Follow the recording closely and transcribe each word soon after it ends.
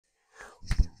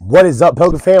What is up,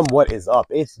 Poke fam? What is up?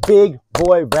 It's Big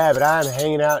Boy Rabbit. I'm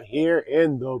hanging out here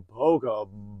in the Poke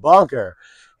Bunker,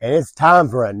 and it's time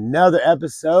for another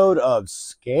episode of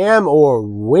Scam or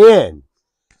Win.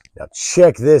 Now,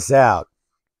 check this out.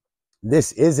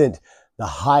 This isn't the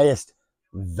highest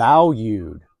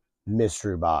valued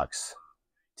mystery box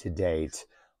to date.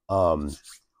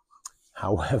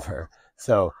 However,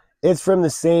 so it's from the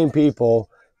same people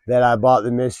that I bought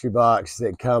the mystery box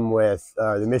that come with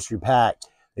the mystery pack.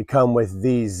 They come with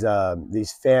these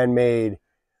fan-made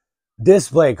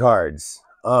display cards.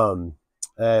 It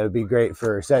would be great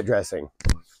for set dressing.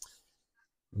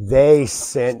 They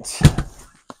sent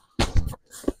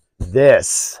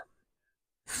this.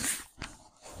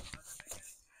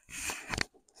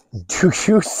 Do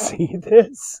you see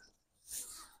this?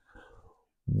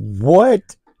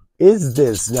 What is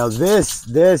this? Now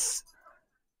this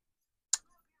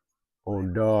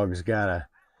old dog's gotta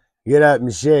get up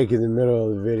and shake in the middle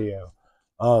of the video.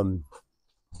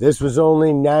 This was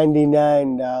only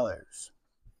 $99.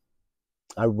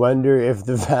 I wonder if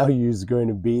the value is going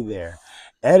to be there.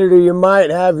 Editor, you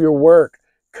might have your work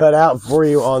cut out for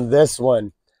you on this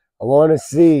one. I want to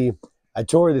see. I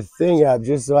tore the thing up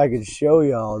just so I could show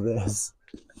you all this.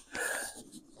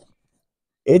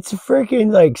 It's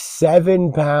freaking like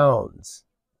 7 pounds.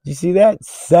 You see that?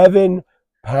 7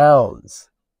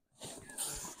 pounds.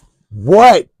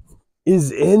 What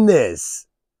is in this?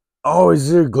 Oh,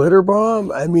 is there a glitter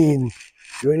bomb? I mean,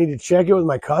 do I need to check it with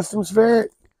my customs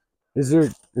ferret? Is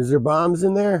there bombs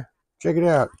in there? Check it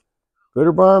out.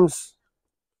 Glitter bombs?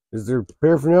 Is there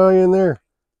paraphernalia in there?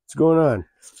 What's going on?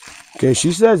 Okay,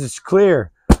 she says it's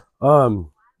clear.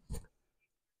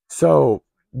 So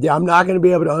yeah, I'm not gonna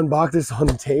be able to unbox this on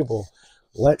the table.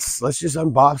 Let's just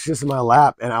unbox this in my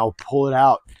lap and I'll pull it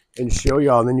out and show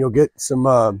y'all, and then you'll get some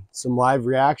live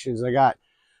reactions. I got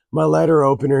my letter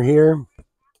opener here,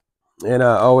 and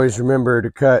always remember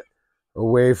to cut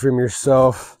away from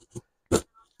yourself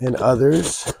and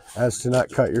others, as to not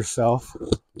cut yourself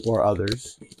or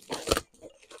others.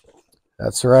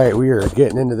 That's right, we are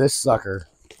getting into this sucker.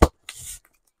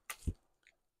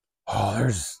 Oh,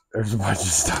 there's a bunch of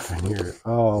stuff in here.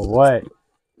 Oh,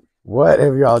 what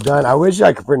have y'all done? I wish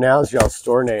I could pronounce y'all's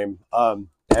store name.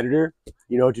 Editor,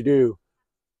 you know what to do.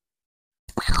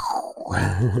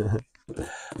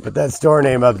 Put that store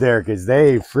name up there because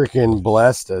they freaking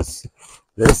blessed us.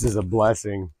 This is a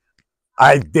blessing,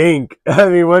 I think. I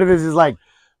mean, what if it's just like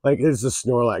it's a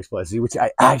Snorlax blessing, which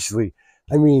I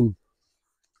mean,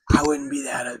 I wouldn't be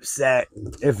that upset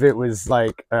if it was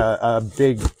like a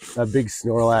big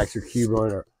Snorlax or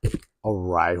Cubone or a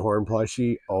Rhyhorn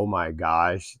plushie. Oh my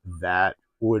gosh, that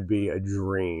would be a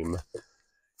dream.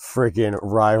 Freaking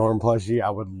Rhyhorn plushie,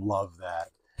 I would love that.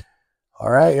 All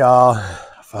right, y'all.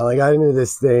 I finally got into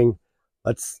this thing.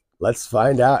 Let's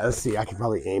find out. Let's see. I can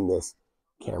probably aim this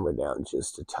camera down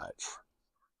just a touch.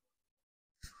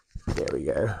 There we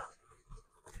go.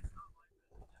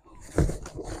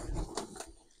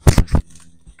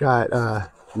 Got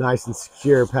nice and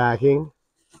secure packing.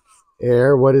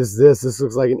 Air. What is this? This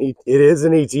looks like it is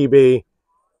an ETB.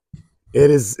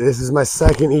 This is my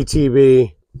second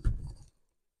ETB.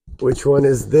 Which one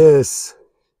is this?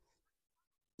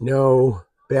 No.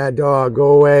 Bad dog,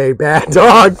 go away. Bad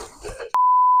dog.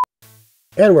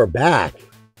 And we're back.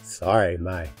 Sorry,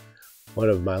 one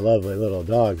of my lovely little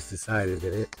dogs decided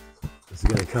that it was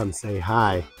gonna come say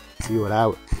hi. See what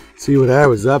I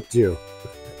was up to.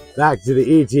 Back to the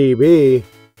ETB.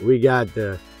 We got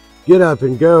the Get Up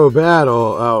and Go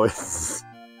battle. Oh, it's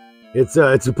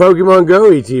a Pokemon Go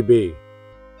ETB.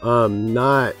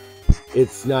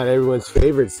 It's not everyone's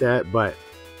favorite set, but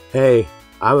hey,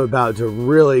 I'm about to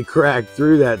really crack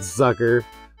through that sucker.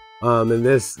 And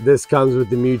this comes with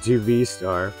the Mewtwo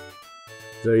V-Star.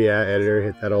 So yeah, editor,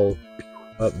 hit that old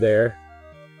up there.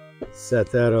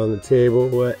 Set that on the table.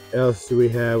 What else do we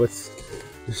have? There's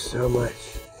so much.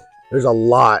 There's a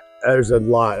lot. There's a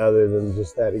lot other than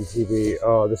just that ETB.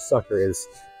 Oh, this sucker is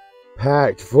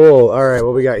packed full. All right,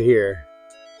 what we got here?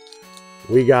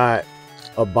 We got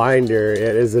a binder.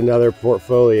 It is another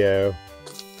portfolio.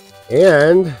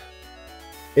 And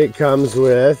it comes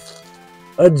with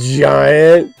a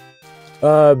giant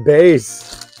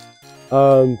base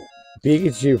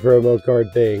Pikachu promo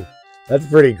card thing. That's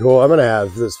pretty cool. I'm gonna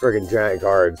have this freaking giant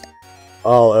card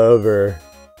all over.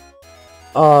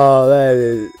 Oh,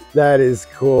 that is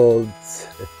cool.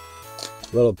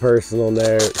 Little personal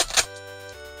note.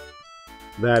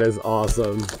 That is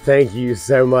awesome. Thank you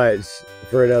so much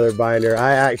for another binder.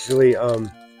 I actually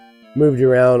moved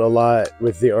around a lot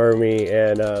with the army,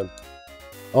 and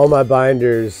all my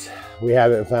binders, we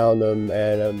haven't found them,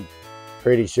 and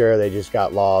Pretty sure they just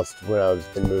got lost when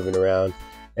I've been moving around.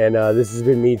 And this has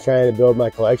been me trying to build my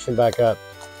collection back up.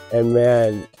 And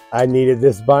man, I needed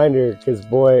this binder because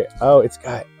boy, oh, it's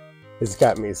got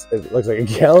me, it looks like a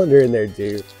calendar in there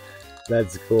too.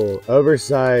 That's cool.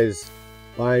 Oversized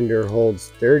binder holds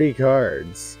 30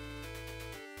 cards.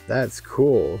 That's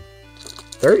cool.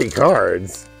 30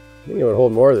 cards? I think it would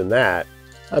hold more than that.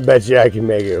 I bet you I can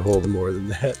make it hold more than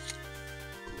that.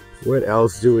 What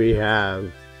else do we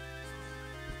have?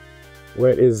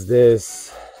 What is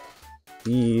this?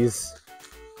 These.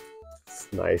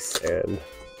 It's nice and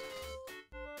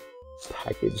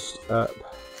packaged up.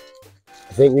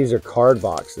 I think these are card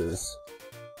boxes.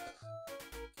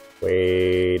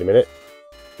 Wait a minute.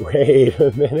 Wait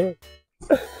a minute.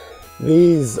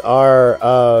 These are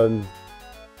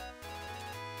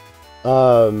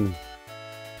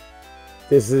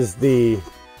this is the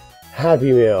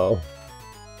Happy Meal.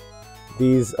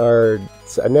 These are,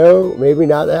 no, maybe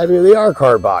not the Happy Meal. They are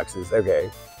card boxes. Okay.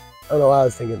 I don't know why I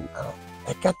was thinking, oh,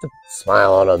 they got the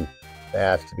smile on them. They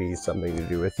have to be something to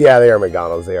do with, yeah, they are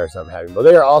McDonald's. They are something Happy Meal.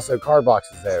 They are also card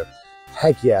boxes though.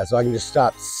 Heck yeah. So I can just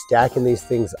stop stacking these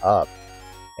things up.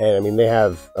 And I mean, they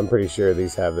have, I'm pretty sure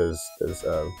these have those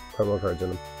promo cards in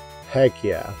them. Heck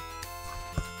yeah.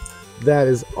 That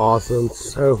is awesome.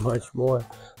 So much more.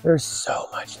 There's so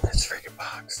much in this freaking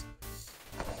box.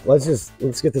 Let's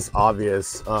get this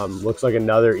obvious. Looks like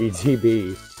another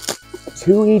ETB.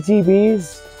 2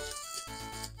 ETBs?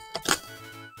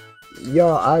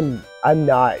 Yo, I'm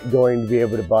not going to be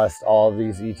able to bust all of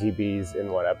these ETBs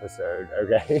in one episode,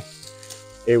 okay?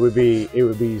 It would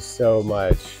be so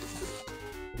much.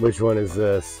 Which one is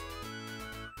this?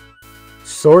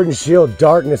 Sword and Shield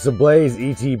Darkness Ablaze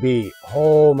ETB.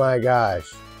 Oh my gosh.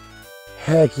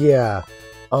 Heck yeah.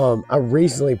 I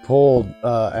recently pulled,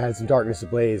 I had some Darkness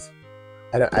Ablaze.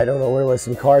 I don't know what it was,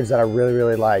 some cards that I really,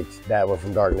 really liked that were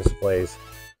from Darkness Ablaze.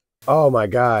 Oh my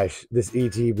gosh, this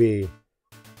ETB.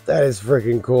 That is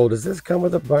freaking cool. Does this come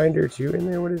with a binder too in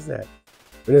there? What is that?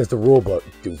 It is the rule book,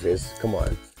 doofus. Come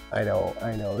on. I know.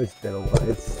 It's been a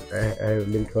while. I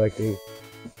haven't been collecting.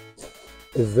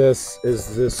 Is this,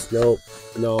 nope,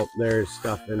 there's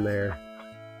stuff in there.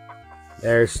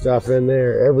 There's stuff in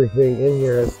there. Everything in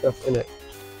here has stuff in it.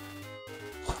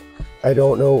 I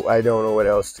don't know what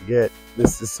else to get.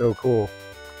 This is so cool.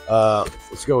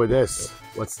 Let's go with this.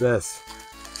 What's this?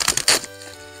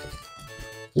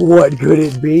 What could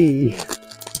it be?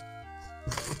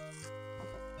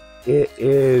 It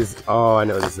is, oh, I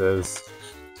know what this is.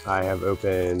 I have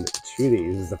opened 2 of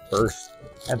these. This is the first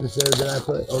episode that I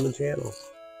put on the channel.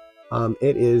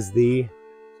 It is the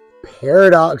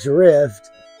Paradox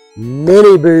Rift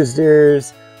mini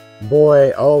boosters.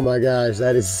 Boy, oh my gosh,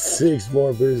 that is 6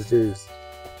 more boosters.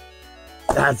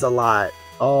 That's a lot.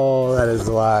 Oh, that is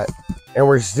a lot. And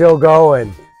we're still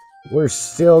going. We're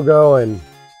still going.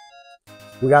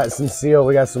 We got some seal.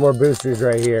 We got some more boosters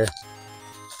right here.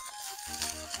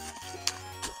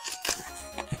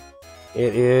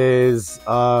 It is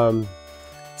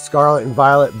Scarlet and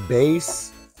Violet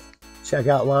base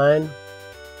checkout line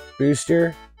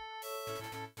booster.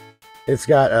 It's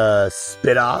got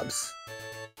Spit Ops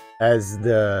as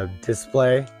the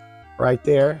display right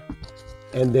there,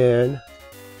 and then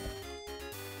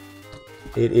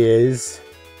it is,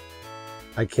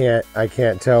 I can't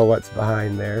tell what's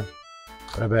behind there,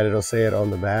 but I bet it'll say it on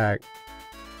the back.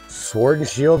 Sword and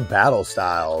Shield Battle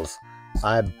Styles.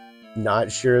 I'm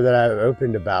not sure that I've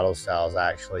opened a Battle Styles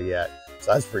actually yet,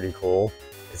 so that's pretty cool.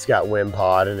 It's got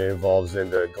Wimpod and it evolves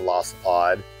into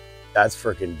Glossopod. That's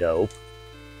freaking dope.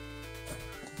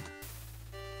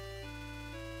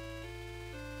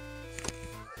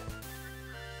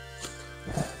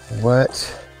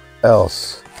 What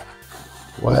else?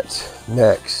 What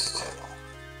next?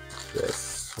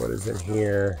 This, what is in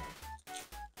here?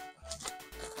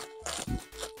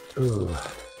 Ooh.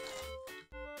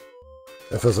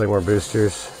 That feels like more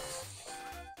boosters.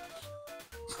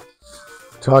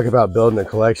 Talk about building a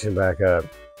collection back up.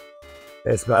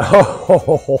 It's about,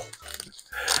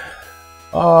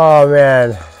 oh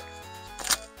man.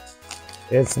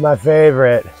 It's my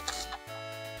favorite.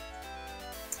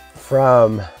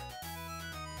 From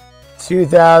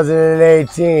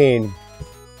 2018.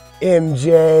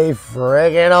 MJ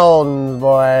friggin' Holdens,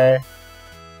 boy.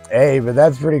 Hey, but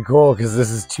that's pretty cool because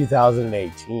this is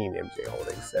 2018 MJ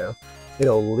Holdings, so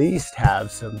it'll at least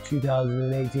have some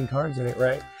 2018 cards in it,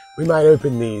 right? We might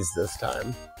open these this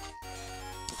time.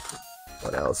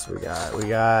 What else we got? We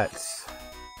got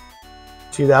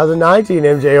 2019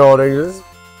 MJ Holdings.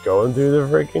 Going through the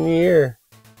freaking year.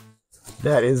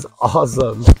 That is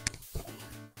awesome.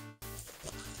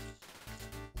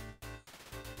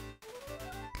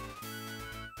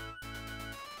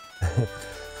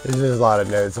 There's just a lot of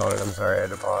notes on it. I'm sorry, I had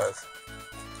to pause.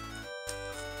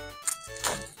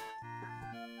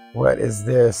 What is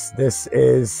this? This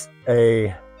is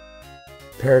a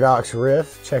Paradox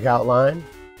Rift checkout line.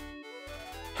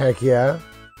 Heck yeah.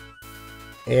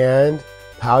 And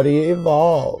Pouty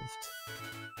evolved.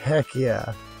 Heck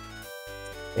yeah.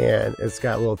 And it's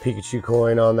got a little Pikachu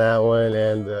coin on that one,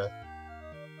 and the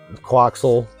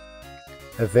Quaxel,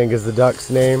 I think is the duck's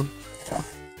name.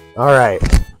 All right.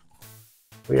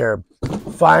 We are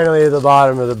finally at the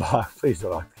bottom of the box. Please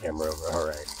don't knock the camera over. All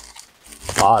right.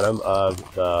 Bottom of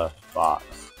the box.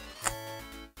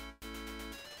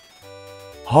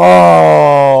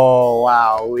 Oh,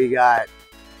 wow. We got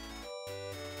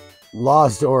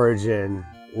Lost Origin.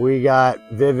 We got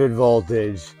Vivid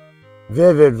Voltage,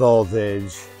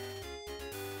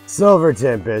 Silver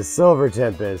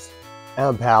Tempest,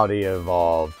 and Pouty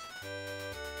evolved.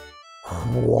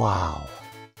 Wow.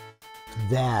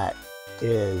 That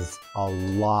is a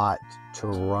lot to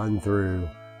run through.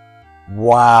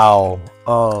 Wow.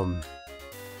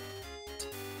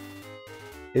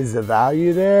 Is the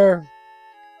value there?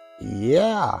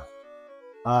 Yeah.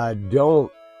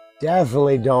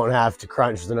 Definitely don't have to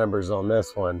crunch the numbers on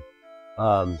this one.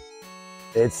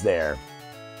 It's there.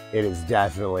 It is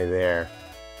definitely there.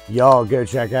 Y'all go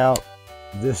check out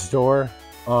this store.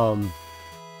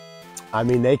 I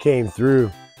mean, they came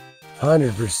through.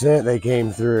 100% they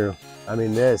came through. I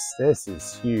mean, this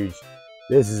is huge.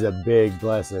 This is a big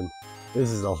blessing. This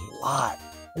is a lot.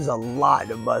 There's a lot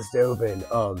to bust open.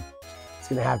 It's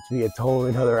gonna have to be a totally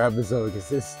another episode,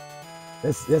 because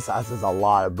this is a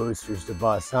lot of boosters to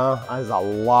bust, huh? That's a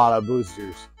lot of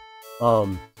boosters.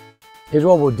 Here's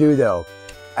what we'll do though.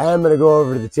 I'm gonna go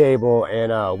over to the table and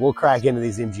we'll crack into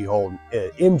these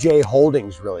MJ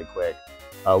Holdings really quick.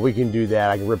 We can do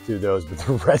that. I can rip through those, but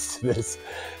the rest of this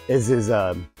is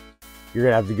you're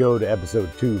gonna have to go to episode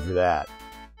 2 for that.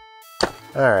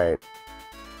 All right,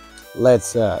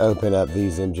 let's open up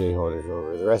these MJ Holdings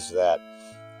over. The rest of that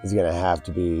is gonna have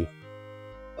to be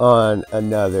on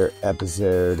another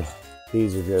episode.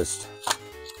 These are just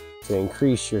to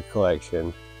increase your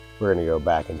collection. We're gonna go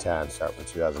back in time, start with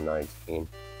 2019,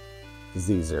 because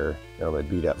these are normally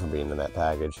beat up from being in that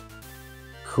package.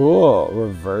 Cool.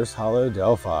 Reverse Hollow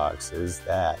Delphox is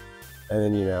that. And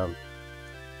then, you know,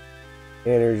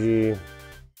 energy,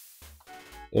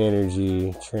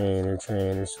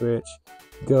 trainer, switch.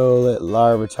 Golett,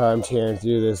 Larvitar. I'm tearing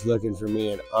through this looking for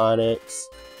me an Onyx.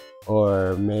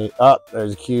 Or maybe, oh,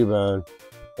 there's a Cubone.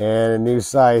 And a new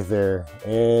Scyther.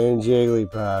 And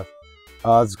Jigglypuff.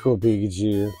 Oh, that's a cool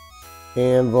Pikachu.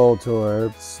 And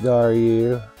Voltorb.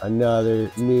 Staryu.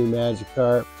 Another new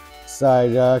Magikarp.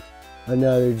 Psyduck.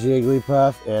 Another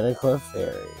Jigglypuff. And a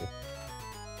Clefairy.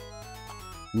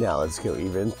 Now let's go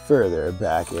even further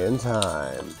back in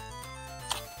time.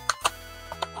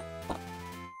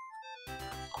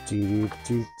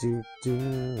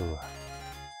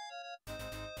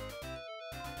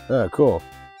 Oh, cool.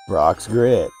 Brock's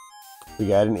Grit. We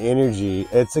got an Energy.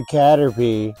 It's a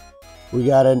Caterpie. We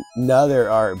got another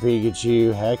Art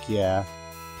Pikachu. Heck yeah.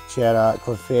 Chatot,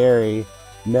 Clefairy,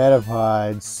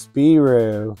 Metapod,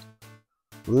 Spearow,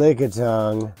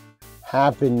 Lickitung,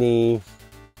 Happiny,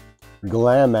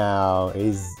 Glamow.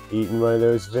 He's eating one of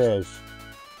those fish.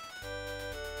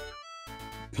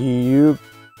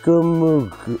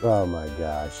 Pyukumuku. Oh my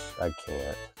gosh, I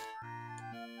can't.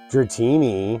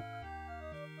 Dratini,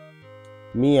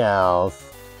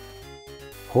 Meowth,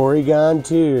 Porygon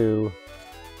 2,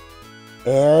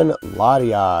 and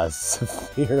Latias.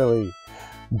 Severely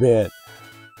bit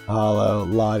hollow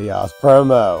Latias.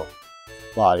 Promo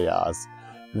Latias.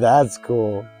 That's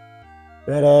cool.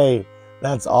 But hey,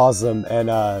 that's awesome. And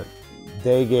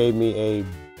they gave me a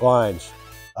bunch.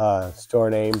 Store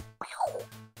name.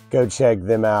 Go check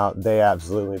them out. They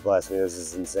absolutely blessed me. This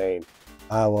is insane.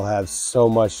 I will have so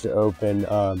much to open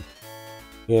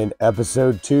in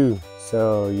episode 2.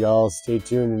 So y'all stay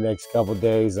tuned in the next couple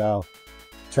days. I'll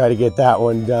try to get that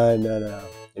one done. And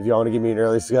if y'all want to give me an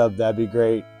early sub, that'd be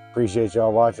great. Appreciate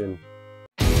y'all watching.